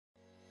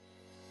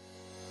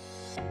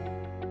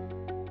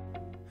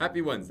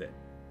Happy Wednesday.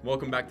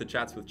 Welcome back to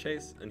Chats with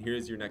Chase, and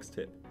here's your next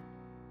tip.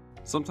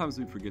 Sometimes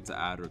we forget to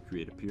add or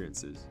create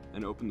appearances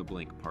and open the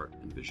blank part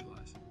in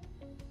Visualize.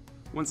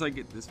 Once I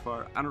get this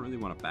far, I don't really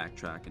want to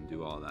backtrack and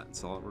do all of that in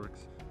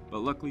SOLIDWORKS, but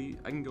luckily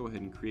I can go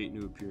ahead and create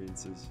new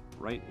appearances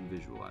right in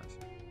Visualize.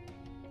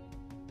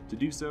 To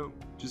do so,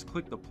 just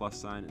click the plus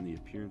sign in the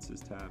Appearances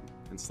tab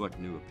and select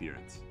New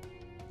Appearance.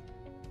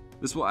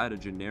 This will add a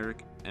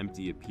generic,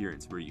 empty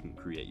appearance where you can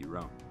create your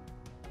own.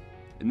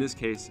 In this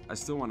case, I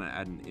still want to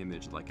add an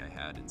image like I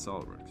had in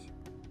SOLIDWORKS.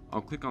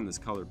 I'll click on this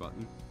color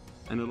button,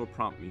 and it'll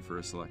prompt me for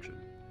a selection.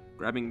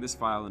 Grabbing this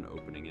file and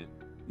opening it,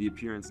 the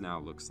appearance now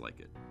looks like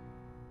it.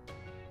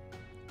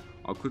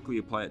 I'll quickly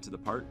apply it to the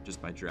part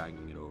just by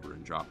dragging it over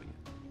and dropping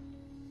it.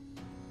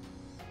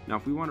 Now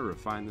if we want to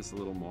refine this a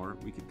little more,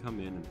 we could come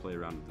in and play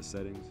around with the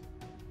settings,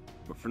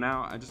 but for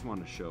now I just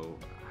want to show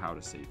how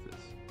to save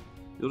this.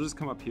 You'll just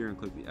come up here and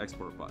click the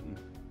export button,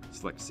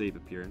 select Save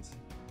Appearance,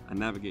 and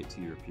navigate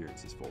to your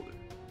Appearances folder.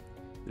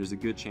 There's a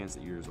good chance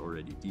that yours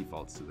already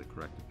defaults to the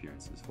correct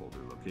Appearances folder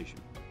location.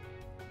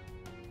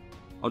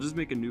 I'll just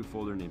make a new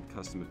folder named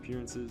Custom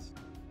Appearances,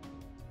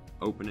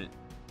 open it,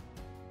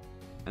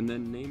 and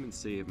then name and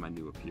save my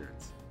new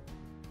appearance.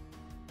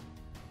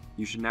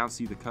 You should now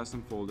see the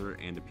custom folder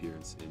and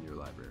appearance in your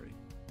library.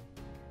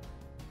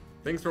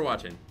 Thanks for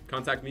watching.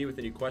 Contact me with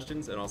any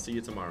questions, and I'll see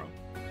you tomorrow.